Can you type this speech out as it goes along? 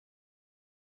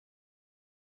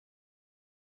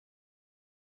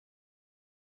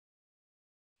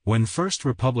When First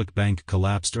Republic Bank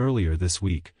collapsed earlier this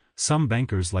week, some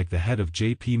bankers like the head of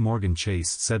J.P. Morgan Chase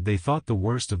said they thought the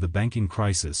worst of the banking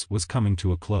crisis was coming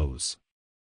to a close.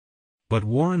 But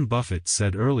Warren Buffett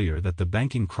said earlier that the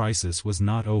banking crisis was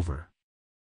not over.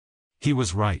 He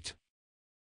was right.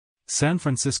 San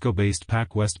Francisco-based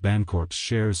PacWest Bancorp's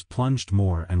shares plunged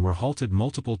more and were halted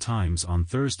multiple times on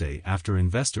Thursday after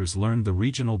investors learned the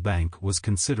regional bank was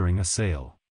considering a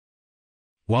sale.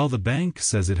 While the bank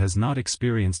says it has not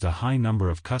experienced a high number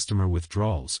of customer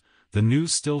withdrawals, the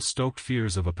news still stoked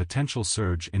fears of a potential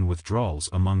surge in withdrawals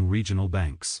among regional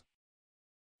banks.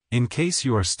 In case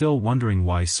you are still wondering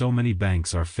why so many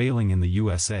banks are failing in the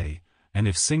USA, and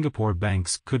if Singapore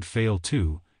banks could fail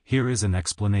too, here is an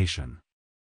explanation.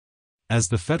 As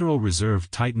the Federal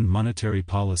Reserve tightened monetary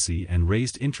policy and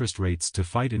raised interest rates to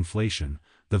fight inflation,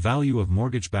 the value of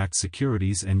mortgage-backed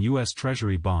securities and U.S.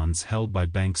 Treasury bonds held by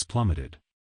banks plummeted.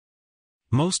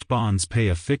 Most bonds pay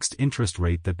a fixed interest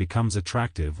rate that becomes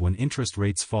attractive when interest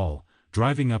rates fall,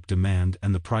 driving up demand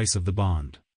and the price of the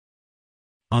bond.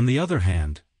 On the other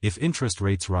hand, if interest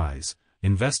rates rise,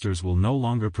 investors will no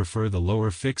longer prefer the lower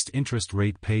fixed interest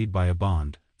rate paid by a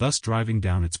bond, thus driving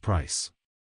down its price.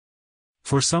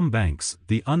 For some banks,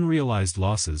 the unrealized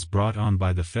losses brought on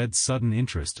by the Fed's sudden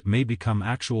interest may become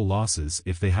actual losses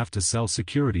if they have to sell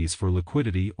securities for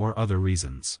liquidity or other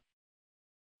reasons.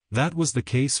 That was the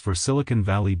case for Silicon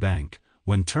Valley Bank,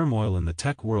 when turmoil in the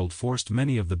tech world forced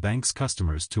many of the bank's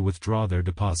customers to withdraw their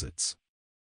deposits.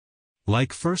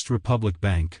 Like First Republic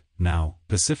Bank, now,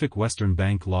 Pacific Western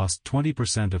Bank lost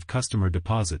 20% of customer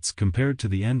deposits compared to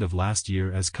the end of last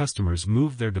year as customers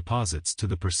moved their deposits to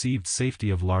the perceived safety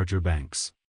of larger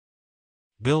banks.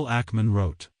 Bill Ackman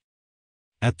wrote,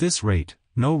 "At this rate,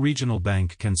 no regional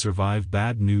bank can survive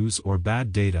bad news or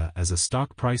bad data as a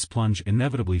stock price plunge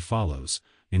inevitably follows.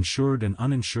 Insured and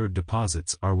uninsured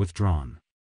deposits are withdrawn."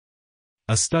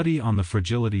 A study on the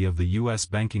fragility of the U.S.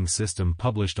 banking system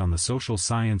published on the Social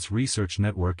Science Research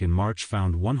Network in March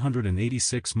found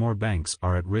 186 more banks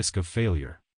are at risk of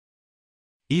failure,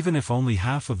 even if only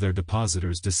half of their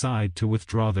depositors decide to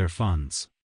withdraw their funds.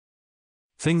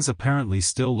 Things apparently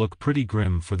still look pretty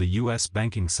grim for the U.S.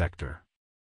 banking sector.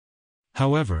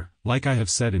 However, like I have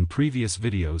said in previous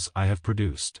videos I have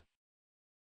produced,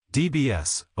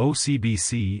 DBS,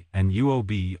 OCBC, and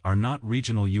UOB are not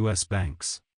regional U.S.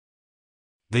 banks.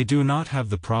 They do not have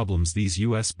the problems these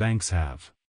U.S. banks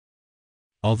have.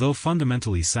 Although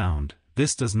fundamentally sound,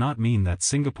 this does not mean that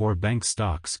Singapore bank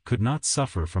stocks could not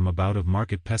suffer from a bout of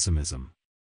market pessimism.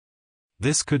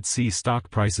 This could see stock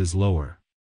prices lower.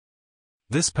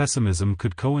 This pessimism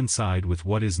could coincide with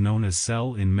what is known as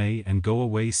sell in May and go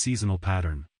away seasonal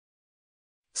pattern.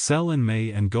 Sell in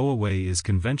May and go away is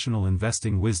conventional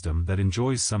investing wisdom that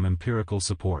enjoys some empirical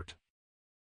support.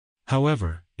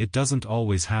 However, it doesn't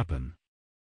always happen.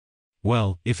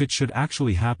 Well, if it should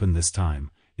actually happen this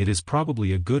time, it is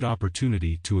probably a good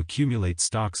opportunity to accumulate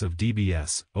stocks of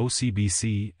DBS,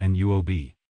 OCBC, and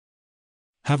UOB.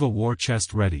 Have a war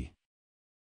chest ready.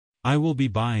 I will be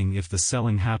buying if the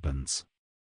selling happens.